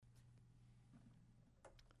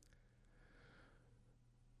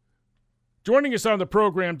Joining us on the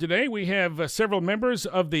program today, we have several members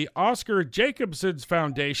of the Oscar Jacobson's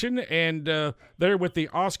Foundation, and they're with the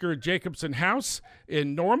Oscar Jacobson House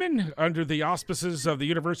in Norman under the auspices of the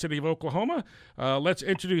University of Oklahoma. Let's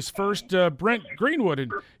introduce first Brent Greenwood,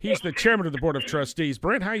 and he's the chairman of the Board of Trustees.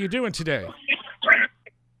 Brent, how are you doing today?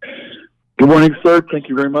 Good morning, sir. Thank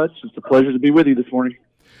you very much. It's a pleasure to be with you this morning.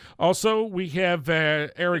 Also, we have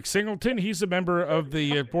Eric Singleton. He's a member of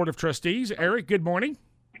the Board of Trustees. Eric, good morning.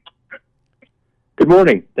 Good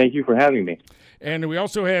morning. Thank you for having me. And we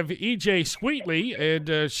also have E.J. Sweetley,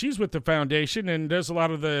 and she's with the foundation and does a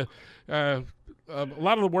lot of the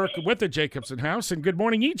work with the Jacobson House. And good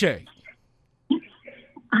morning, E.J.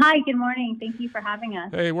 Hi, good morning. Thank you for having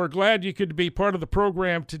us. Hey, we're glad you could be part of the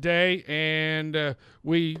program today, and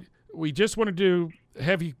we just wanted to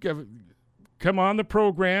have you come on the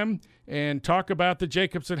program and talk about the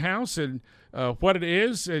Jacobson House and what it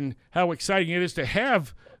is and how exciting it is to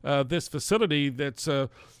have this facility that's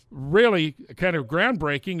really kind of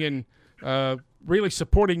groundbreaking and really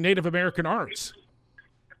supporting Native American arts.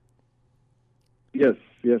 Yes,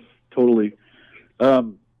 totally.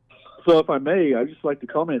 So if I may, I'd just like to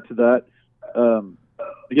comment to that.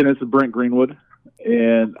 Again, this is Brent Greenwood,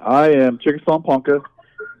 and I am Chickasaw and Ponca,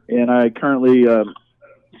 and I currently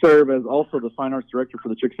serve as also the Fine Arts Director for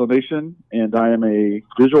the Chickasaw Nation, and I am a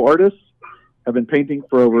visual artist. I've been painting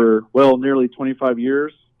for over, nearly 25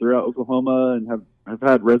 years throughout Oklahoma, and have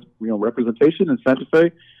had representation in Santa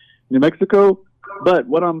Fe, New Mexico. But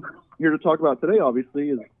what I'm here to talk about today, obviously,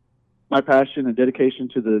 is my passion and dedication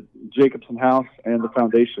to the Jacobson House and the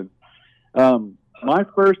foundation. My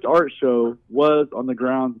first art show was on the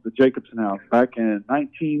grounds of the Jacobson House back in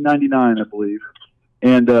 1999, I believe.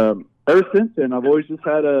 And ever since then, I've always just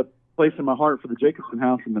had a place in my heart for the Jacobson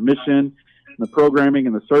House and the mission and the programming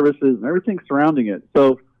and the services and everything surrounding it.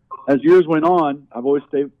 So as years went on, I've always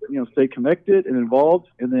stayed connected and involved,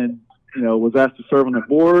 and then, was asked to serve on the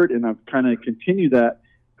board, and I've kind of continued that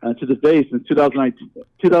to this day. Since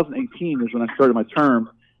 2018 is when I started my term,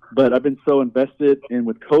 but I've been so invested, and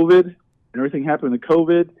with COVID and everything happened with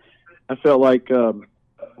COVID, I felt like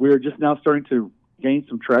we were just now starting to gain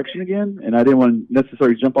some traction again, and I didn't want to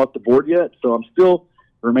necessarily jump off the board yet, so I'm still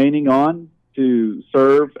remaining on to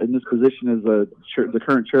serve in this position as the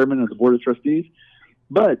current chairman of the Board of Trustees.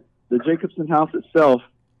 But the Jacobson House itself,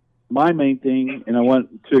 my main thing, and I want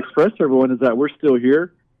to express to everyone, is that we're still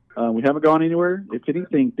here. We haven't gone anywhere. If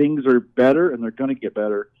anything, things are better, and they're going to get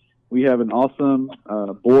better. We have an awesome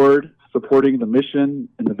board supporting the mission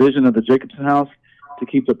and the vision of the Jacobson House to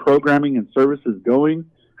keep the programming and services going.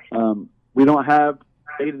 We don't have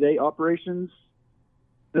day-to-day operations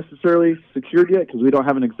necessarily secured yet because we don't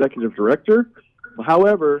have an executive director.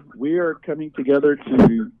 However, we are coming together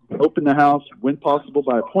to open the house when possible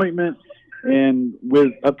by appointment and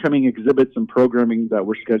with upcoming exhibits and programming that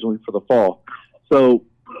we're scheduling for the fall. So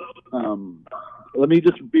let me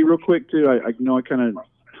just be real quick, too. I know I kind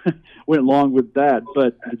of went long with that,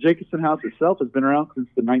 but the Jacobson House itself has been around since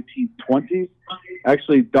the 1920s.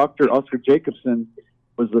 Actually, Dr. Oscar Jacobson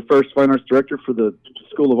was the first fine arts director for the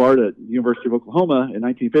School of Art at the University of Oklahoma in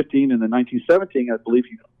 1915, and in 1917, I believe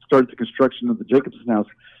he started the construction of the Jacobson House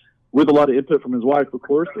with a lot of input from his wife, of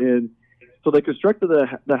course. And so they constructed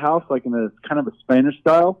the house like in a kind of a Spanish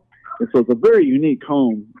style, and so it's a very unique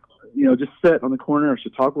home, just set on the corner of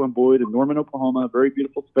Chautauqua and Boyd in Norman, Oklahoma. Very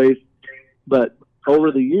beautiful space. But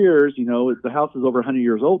over the years, the house is over 100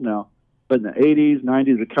 years old now. But in the 80s,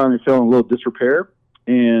 90s, it kind of fell in a little disrepair,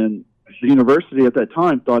 and the university at that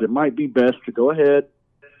time thought it might be best to go ahead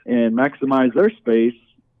and maximize their space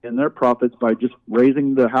and their profits by just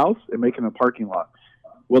raising the house and making a parking lot.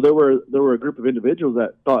 Well, there were a group of individuals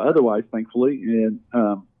that thought otherwise, thankfully, and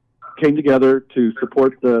came together to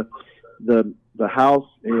support the house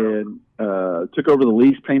and took over the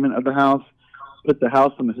lease payment of the house, put the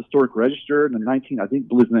house on the historic register in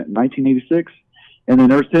 1986, and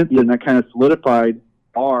then ever since then that kind of solidified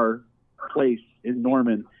our place in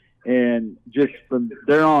Norman. And just from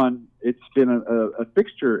there on, it's been a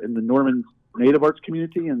fixture in the Norman Native arts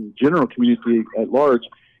community and general community at large,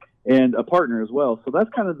 and a partner as well. So that's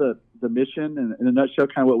kind of the mission, and in a nutshell,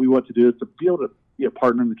 kind of what we want to do is to be able to be a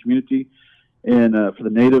partner in the community and for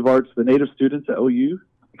the Native arts, the Native students at OU,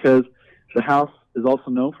 because the house is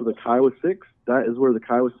also known for the Kiowa Six. That is where the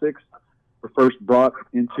Kiowa Six were first brought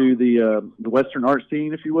into the Western art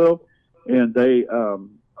scene, if you will, and they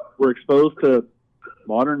were exposed to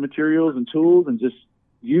modern materials and tools, and just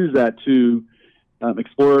use that to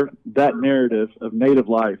explore that narrative of Native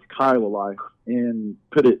life, Kiowa life, and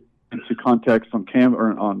put it into context on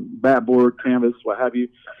on backboard, canvas, what have you.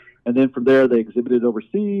 And then from there, they exhibited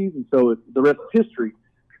overseas, and so the rest is history.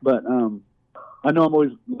 But I know I'm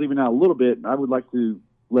always leaving out a little bit, and I would like to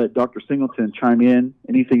let Dr. Singleton chime in.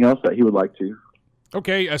 Anything else that he would like to?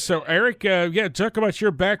 Okay, so Eric, talk about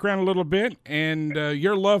your background a little bit and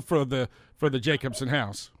your love for the Jacobson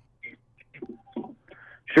House.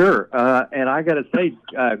 Sure. And I got to say,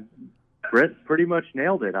 Brent pretty much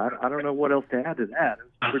nailed it. I don't know what else to add to that.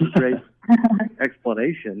 It was a pretty great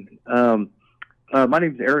explanation. My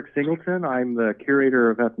name is Eric Singleton. I'm the curator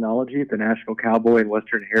of ethnology at the National Cowboy and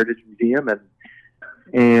Western Heritage Museum,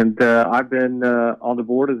 and I've been on the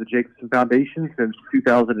board of the Jacobson Foundation since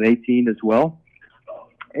 2018 as well.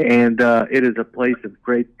 And it is a place of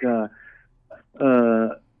great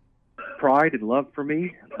pride and love for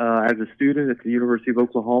me. As a student at the University of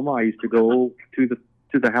Oklahoma, I used to go to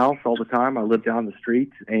the house all the time. I lived down the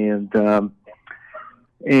street, and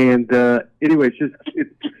anyway,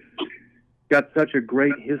 it's got such a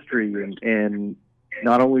great history, and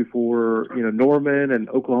not only for Norman and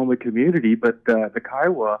Oklahoma community, but the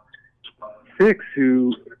Kiowa Six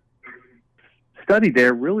who studied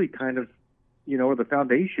there really kind of are the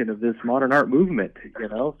foundation of this modern art movement,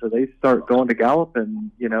 so they start going to Gallup,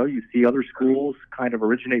 and, you see other schools kind of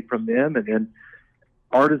originate from them, and then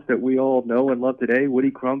artists that we all know and love today, Woody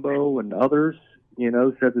Crumbo and others,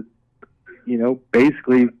 said that,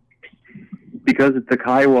 basically because it's the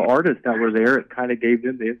Kiowa artists that were there, it kind of gave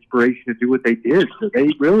them the inspiration to do what they did. So they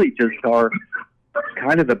really just are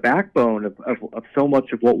kind of the backbone of so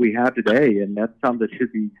much of what we have today, and that's something that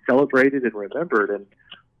should be celebrated and remembered. And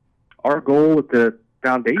our goal with the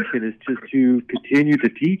foundation is just to continue to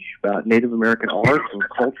teach about Native American art and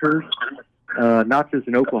cultures, not just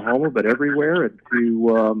in Oklahoma, but everywhere, and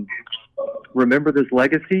to remember this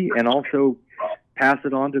legacy and also pass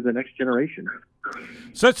it on to the next generation.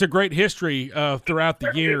 Such a great history throughout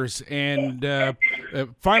the years, and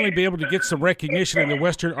finally be able to get some recognition in the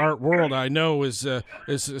Western art world, I know is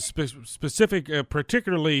specific,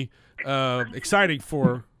 particularly exciting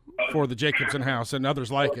for the Jacobson House and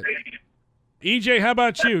others like it. EJ, how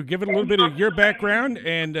about you? Give it a little bit of your background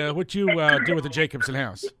and what you do with the Jacobson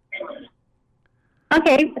House.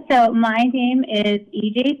 Okay, so my name is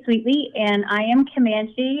EJ Sweetley, and I am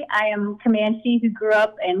Comanche. I am Comanche who grew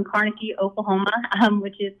up in Carnegie, Oklahoma,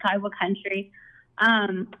 which is Kiowa country.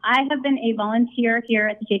 I have been a volunteer here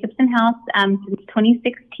at the Jacobson House since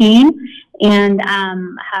 2016, and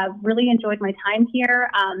have really enjoyed my time here.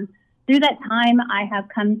 Through that time, I have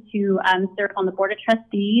come to serve on the Board of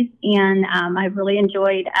Trustees, and I've really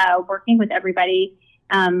enjoyed working with everybody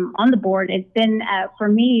on the board. It's been, for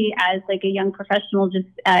me, as like a young professional, just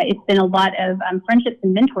it's been a lot of friendships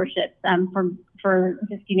and mentorships for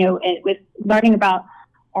just, with learning about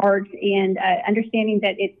art and understanding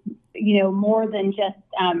that it's, more than just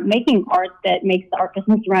making art that makes the art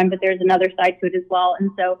business run, but there's another side to it as well.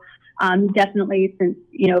 And so definitely since,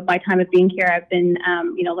 my time of being here, I've been,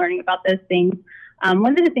 learning about those things.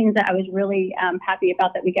 One of the things that I was really happy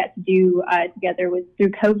about that we got to do together was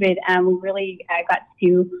through COVID. We really got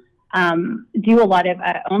to do a lot of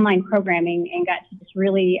online programming and got to just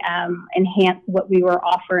really enhance what we were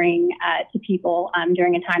offering to people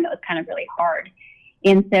during a time that was kind of really hard.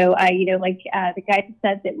 And so, the guys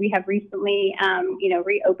said that we have recently,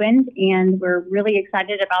 reopened, and we're really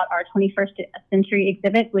excited about our 21st century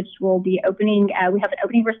exhibit, which will be opening. We have an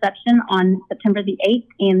opening reception on September the 8th,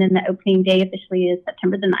 and then the opening day officially is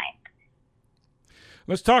September the 9th.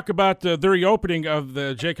 Let's talk about the reopening of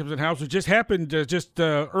the Jacobson House, which just happened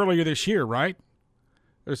earlier this year, right?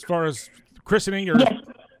 As far as christening or... Yes.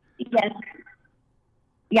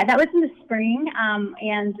 Yeah, that was in the spring,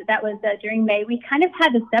 and that was during May. We kind of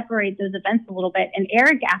had to separate those events a little bit, and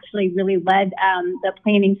Eric actually really led the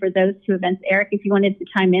planning for those two events. Eric, if you wanted to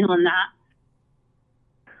chime in on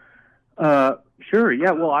that. Sure,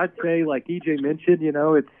 yeah. Well, I'd say, like EJ mentioned,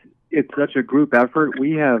 it's such a group effort.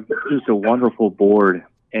 We have just a wonderful board,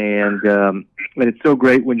 and it's so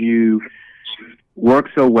great when you work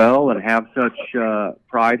so well and have such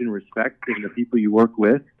pride and respect in the people you work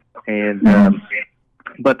with, and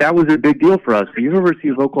but that was a big deal for us. The University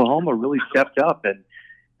of Oklahoma really stepped up, and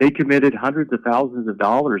they committed hundreds of thousands of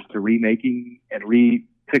dollars to remaking and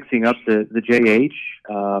fixing up the JH,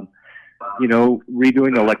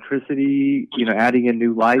 redoing electricity, adding in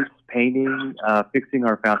new lights, painting, fixing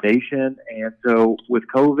our foundation. And so with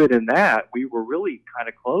COVID and that, we were really kind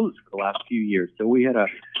of closed for the last few years. So we had a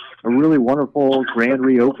really wonderful grand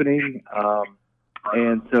reopening.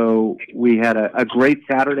 And so we had a great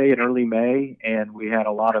Saturday in early May, and we had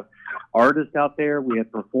a lot of artists out there. We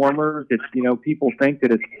had performers. It's, people think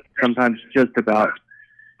that it's sometimes just about,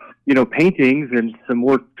 paintings and some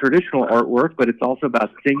more traditional artwork, but it's also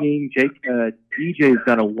about singing. DJ's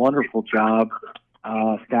done a wonderful job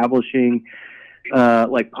establishing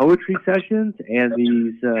like poetry sessions and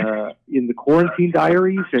these in the quarantine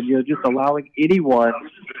diaries, and just allowing anyone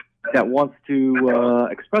that wants to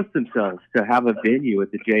express themselves to have a venue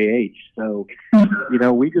at the JH. So,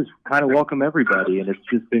 we just kind of welcome everybody, and it's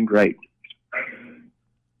just been great.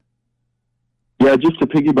 Yeah, just to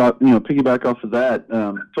piggyback off of that,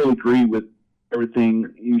 totally agree with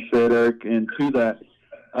everything you said, Eric. And to that,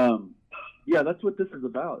 that's what this is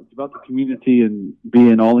about. It's about the community and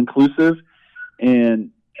being all inclusive. And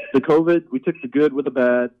the COVID, we took the good with the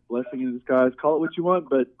bad, blessing in disguise, call it what you want.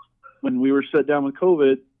 But when we were shut down with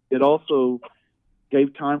COVID, it also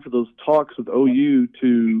gave time for those talks with OU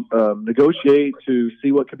to negotiate, to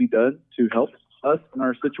see what could be done to help us in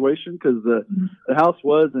our situation, because the house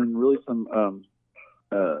was in really some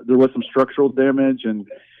there was some structural damage, and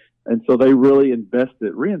so they really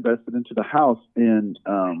reinvested into the house, and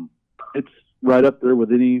it's right up there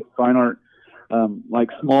with any fine art like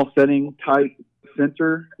small setting type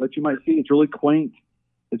center that you might see. It's really quaint.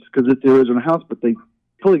 It's because it's the original house, but they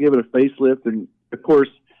totally gave it a facelift, and of course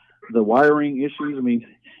the wiring issues. I mean,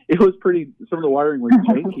 it was some of the wiring was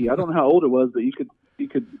janky. I don't know how old it was, but you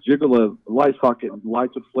could jiggle a light socket and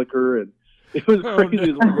lights would flicker, and it was crazy.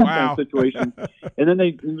 It was one of those kind of situations. And then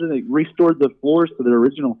they restored the floors to their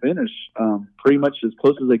original finish, pretty much as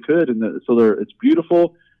close as they could. And it's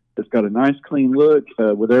beautiful. It's got a nice, clean look.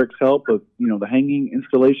 With Eric's help of the hanging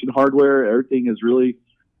installation hardware, everything is really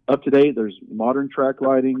up to date. There's modern track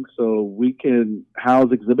lighting, so we can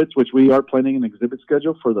house exhibits, which we are planning an exhibit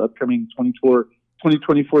schedule for the upcoming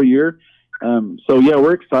 2024 year.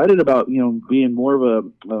 We're excited about being more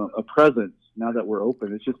of a presence now that we're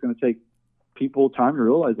open. It's just going to take people time to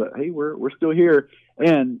realize that, hey, we're still here.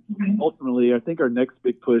 And ultimately, I think our next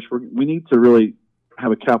big push, we need to really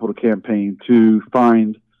have a capital campaign to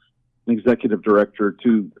find an executive director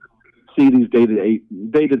to see these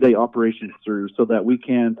day-to-day operations through, so that we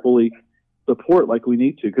can fully support like we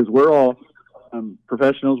need to, because we're all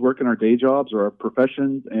professionals working our day jobs or our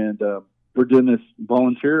professions, and we're doing this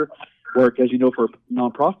volunteer work, as you know, for a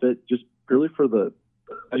nonprofit, just purely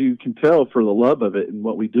as you can tell, for the love of it and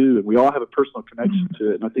what we do. And we all have a personal connection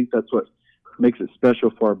to it. And I think that's what makes it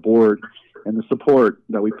special for our board and the support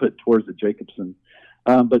that we put towards the Jacobson.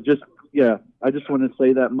 I just want to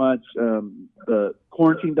say that much. The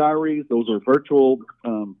quarantine diaries, those are virtual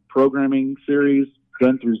programming series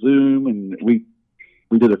done through Zoom, and we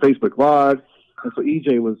did a Facebook Live. And so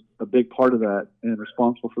EJ was a big part of that and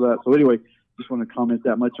responsible for that. So anyway, just want to comment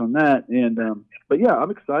that much on that. And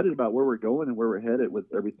I'm excited about where we're going and where we're headed with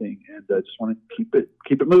everything, and just want to keep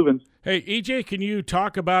it moving. Hey, EJ, can you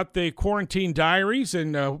talk about the quarantine diaries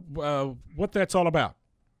and what that's all about?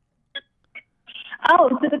 Oh,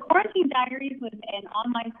 so the Quarantine Diaries was an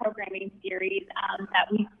online programming series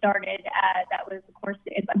that we started. That was, of course,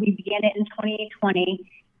 we began it in 2020,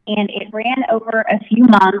 and it ran over a few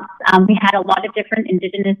months. We had a lot of different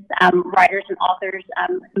Indigenous writers and authors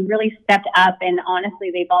who really stepped up, and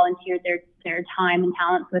honestly, they volunteered their time and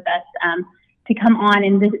talents with us to come on.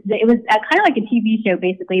 And it was kind of like a TV show,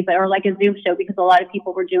 basically, or like a Zoom show, because a lot of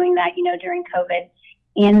people were doing that, during COVID.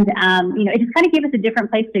 And, it just kind of gave us a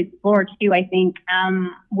different place to explore, too, I think,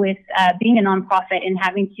 with being a nonprofit and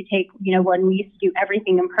having to take, when we used to do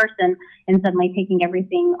everything in person and suddenly taking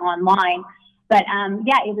everything online. But,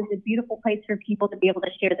 it was a beautiful place for people to be able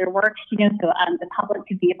to share their works, so the public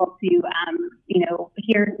could be able to,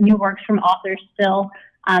 hear new works from authors still.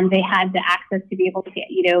 They had the access to be able to,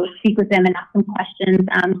 speak with them and ask them questions.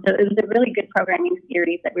 So it was a really good programming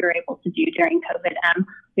series that we were able to do during COVID.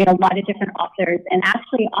 We had a lot of different authors, and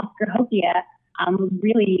actually Oscar Hokia was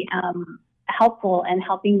really helpful in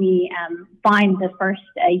helping me find the first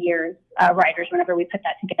year's writers whenever we put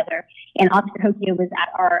that together. And Oscar Hokia was at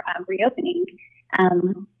our reopening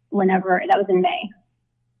whenever, that was in May.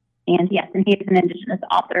 And yes, and he's an Indigenous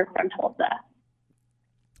author from Tulsa.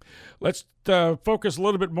 Let's focus a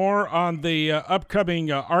little bit more on the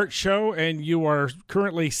upcoming art show, and you are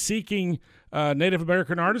currently seeking Native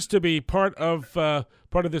American artists to be part of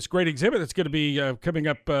this great exhibit that's going to be coming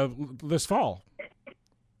up this fall.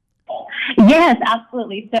 Yes,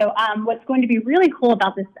 absolutely. So what's going to be really cool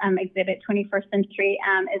about this exhibit, 21st Century,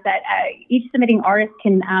 is that each submitting artist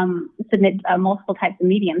can submit multiple types of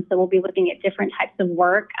mediums. So we'll be looking at different types of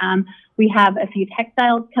work. We have a few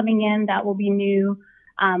textiles coming in that will be new.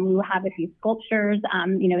 We will have a few sculptures,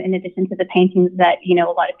 in addition to the paintings that,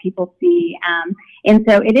 a lot of people see. And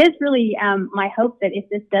so it is really my hope that if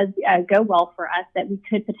this does go well for us, that we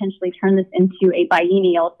could potentially turn this into a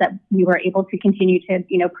biennial, that we were able to continue to,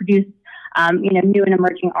 produce, new and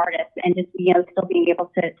emerging artists, and just, still being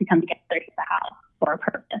able to come together to the house for a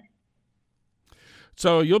purpose.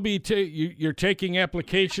 So you'll be you're taking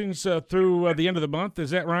applications through the end of the month. Is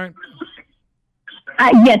that right?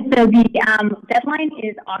 Yes. So the deadline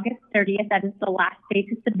is August 30th. That is the last day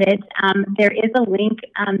to submit. There is a link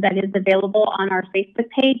that is available on our Facebook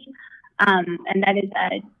page, and that is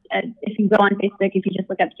if you go on Facebook, if you just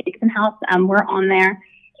look up Jacobson House, we're on there.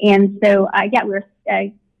 And so we're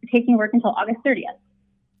taking work until August 30th.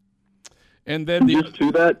 And then just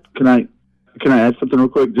to that, can I add something real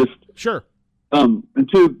quick? Just sure. And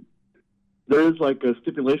two, there is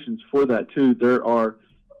stipulations for that too. There are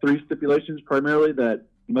 3 stipulations primarily: that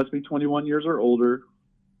you must be 21 years or older,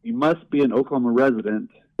 you must be an Oklahoma resident,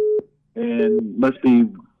 and must be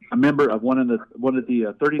a member of one of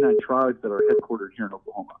the 39 tribes that are headquartered here in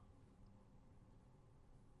Oklahoma.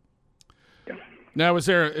 Now, is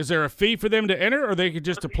there a fee for them to enter, or they could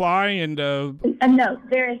just apply and? No,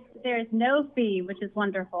 there is no fee, which is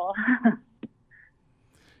wonderful.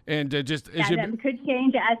 And that could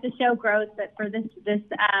change as the show grows, but for this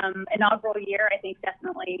inaugural year, I think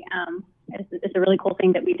definitely it's a really cool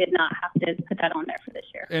thing that we did not have to put that on there for this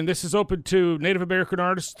year. And this is open to Native American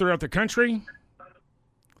artists throughout the country.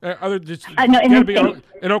 No,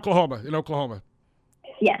 in Oklahoma. In Oklahoma.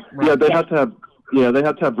 Yes. Right. Yeah, they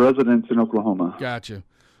have to have residents in Oklahoma. Gotcha.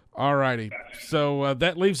 All righty. So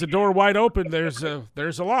that leaves the door wide open. There's a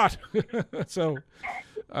lot. So.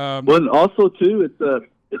 Well, also too, it's a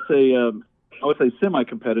I would say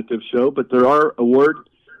semi-competitive show, but there are award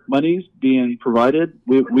monies being provided.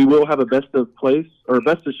 We will have a best of place or a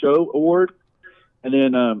best of show award, and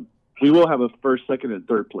then we will have a first, second, and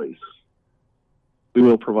third place. We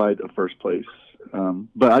will provide a first place,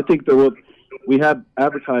 but I think we have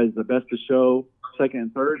advertised the best of show, second,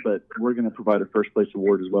 and third, but we're going to provide a first place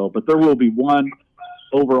award as well. But there will be one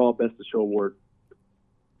overall best of show award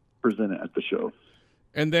presented at the show.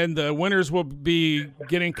 And then the winners will be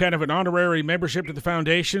getting kind of an honorary membership to the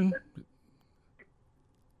foundation?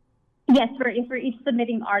 Yes, for each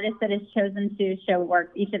submitting artist that is chosen to show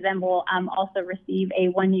work, each of them will also receive a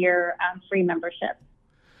 1-year free membership.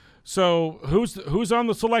 So who's on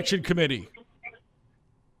the selection committee?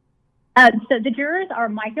 So the jurors are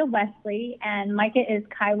Micah Wesley, and Micah is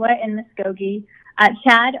Kiowa and Muskogee.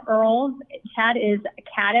 Chad Earls, Chad is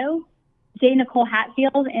Caddo. J. Nicole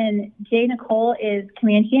Hatfield, and J. Nicole is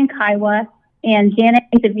Comanche and Kiowa, and Janet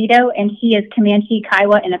DeVito, and she is Comanche,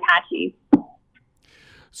 Kiowa, and Apache.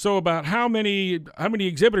 So about how many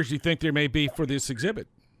exhibitors do you think there may be for this exhibit?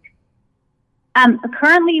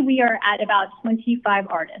 Currently, we are at about 25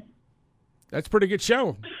 artists. That's a pretty good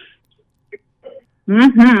show. I'm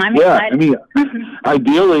excited. I mean,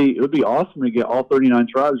 ideally, it would be awesome to get all 39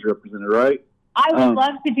 tribes represented, right? I would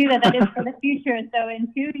love to do that. That is for the future. So in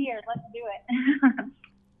 2 years, let's do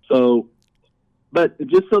it. But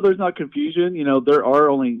just so there's not confusion, there are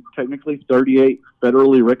only technically 38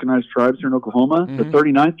 federally recognized tribes here in Oklahoma. Mm-hmm. The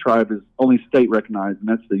 39th tribe is only state recognized, and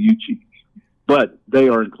that's the Yuchi. But they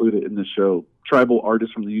are included in the show. Tribal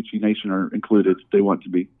artists from the Yuchi Nation are included if they want to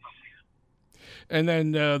be. And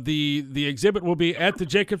then the exhibit will be at the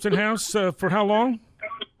Jacobson House for how long?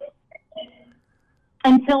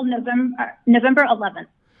 Until November 11th.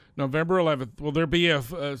 November 11th. Will there be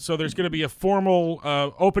so there's going to be a formal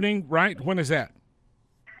opening, right? When is that?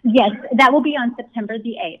 Yes, that will be on September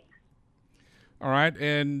the 8th. All right.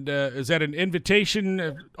 And is that an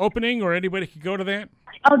invitation opening, or anybody can go to that?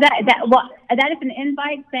 Oh, that is an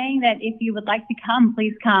invite saying that if you would like to come,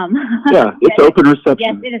 please come. Yeah, it's open reception.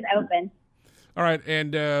 Yes, it is open. All right.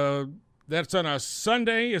 And that's on a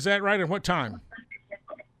Sunday, is that right? And what time?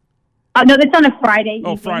 Oh, no, that's on a Friday.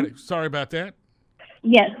 Oh, Friday. Sorry about that.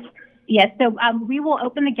 Yes. So we will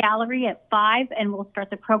open the gallery at 5, and we'll start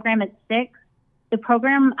the program at 6. The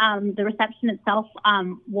program, the reception itself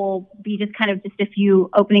will be just a few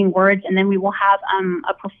opening words, and then we will have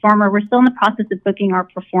a performer. We're still in the process of booking our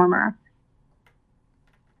performer.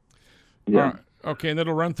 Yeah. All right. Okay, and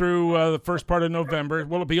it'll run through the first part of November.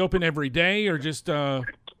 Will it be open every day, or just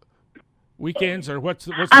weekends, or what's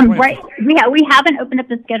the plan? Right, we haven't opened up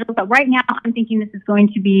the schedule, but right now I'm thinking this is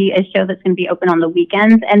going to be a show that's going to be open on the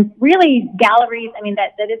weekends. And really, galleries, I mean,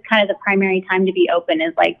 that is kind of the primary time to be open,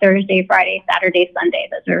 is like Thursday, Friday, Saturday, Sunday.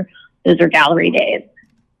 Those are gallery days.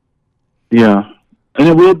 Yeah, and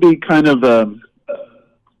it will be kind of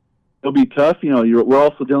it'll be tough. We're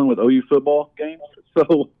also dealing with OU football games.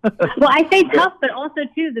 So well, I say tough, but also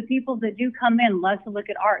too, the people that do come in love to look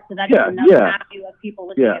at art, so that is another avenue of people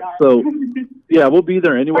looking at art. So we'll be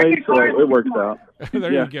there anyway, so it works out.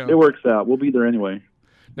 There you go. It works out. We'll be there anyway.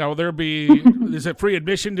 Now, will there be? Is it free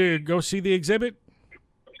admission to go see the exhibit?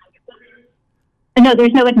 No,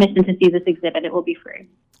 there's no admission to see this exhibit. It will be free.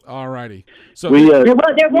 All righty. So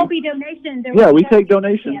there will be donations. We take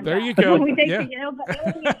donations. There you go. We take Yeah. They'll be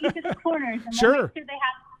each of the corners. And Sure. We'll make sure they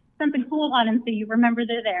have something cool on them so you remember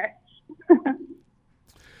they're there. All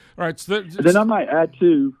right. So then I might add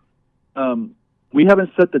too, we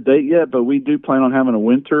haven't set the date yet, but we do plan on having a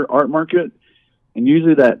winter art market. And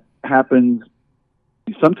usually that happens,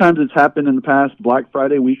 sometimes it's happened in the past Black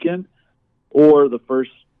Friday weekend or the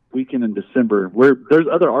first weekend in December, where there's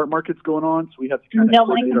other art markets going on, so we have to kind of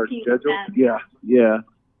coordinate our schedule. Yeah.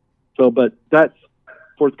 So, but that's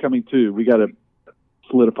forthcoming too. We got to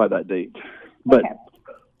solidify that date. But okay.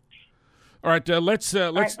 All right, let's.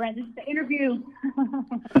 All right, Brent, this is the interview.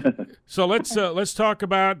 So let's talk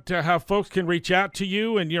about how folks can reach out to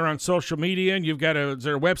you, and you're on social media, and you've got is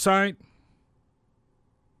there a website?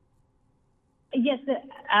 Yes,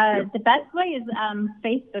 the best way is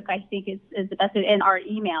Facebook. I think is the best way, and our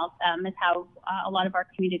emails is how a lot of our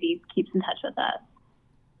community keeps in touch with us.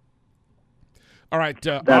 All right,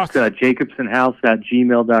 that's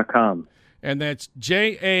jacobsonhouse@gmail.com. And that's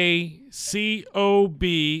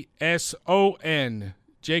JACOBSON,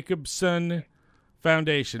 Jacobson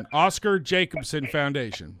Foundation, Oscar Jacobson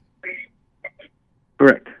Foundation.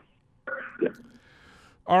 Correct.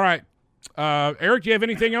 All right, Eric, do you have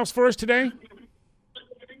anything else for us today?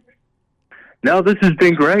 No, this has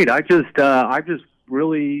been great. I'm just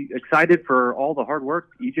really excited for all the hard work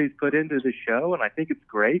EJ's put into the show, and I think it's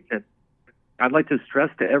great. And I'd like to stress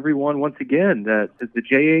to everyone once again that the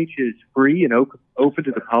JH is free and open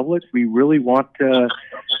to the public. We really want you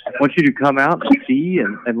to come out and see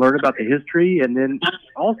and learn about the history, and then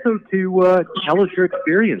also to tell us your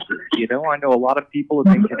experiences. You know, I know a lot of people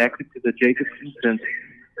have been connected to the Jacobsons since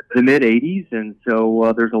the mid-'80s, and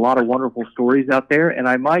so there's a lot of wonderful stories out there. And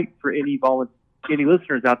I might, for any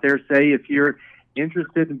listeners out there, say if you're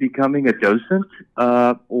interested in becoming a docent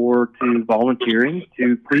or to volunteering,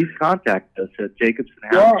 to please contact us at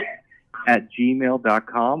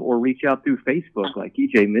jacobsonhouse@gmail.com or reach out through Facebook, like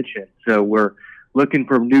EJ mentioned. So we're looking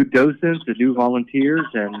for new docents and new volunteers,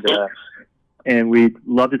 and we'd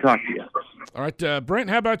love to talk to you. All right, Brent,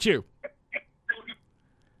 how about you?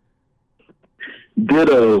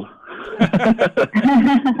 Ditto.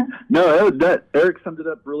 No, that Eric summed it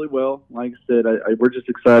up really well. Like I said, we're just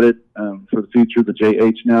excited for the future of the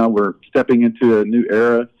JH now. We're stepping into a new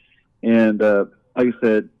era. And like I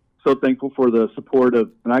said, so thankful for the support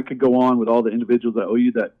of, and I could go on with all the individuals at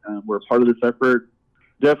OU that were a part of this effort.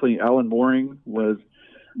 Definitely Alan Mooring was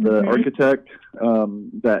the architect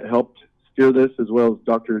that helped steer this, as well as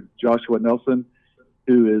Dr. Joshua Nelson,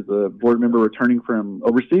 who is a board member returning from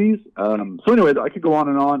overseas. So anyway, I could go on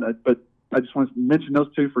and on, but I just want to mention those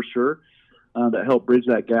two for sure that help bridge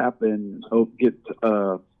that gap and get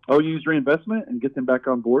OU's reinvestment and get them back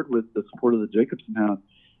on board with the support of the Jacobson House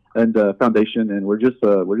and Foundation. And we're just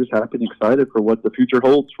happy and excited for what the future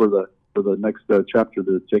holds for the next chapter of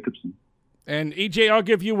the Jacobson. And EJ, I'll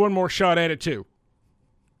give you one more shot at it too.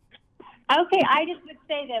 Okay, I just would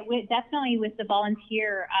say that definitely with the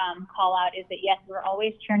volunteer call out is that, yes, we're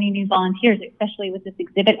always churning new volunteers, especially with this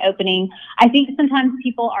exhibit opening. I think sometimes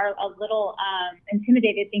people are a little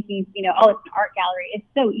intimidated thinking, you know, oh, it's an art gallery. It's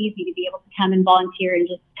so easy to be able to come and volunteer and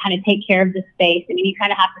just kind of take care of the space. I mean, you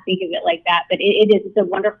kind of have to think of it like that, but it's a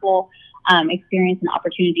wonderful experience and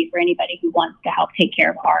opportunity for anybody who wants to help take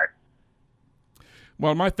care of art.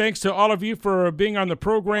 Well, my thanks to all of you for being on the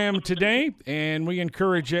program today, and we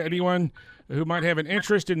encourage anyone who might have an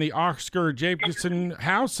interest in the Oscar Jacobson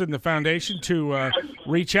House and the Foundation to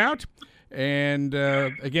reach out. And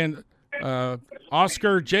again,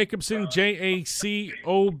 Oscar Jacobson, Jacobson.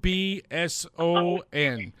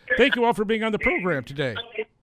 Thank you all for being on the program today.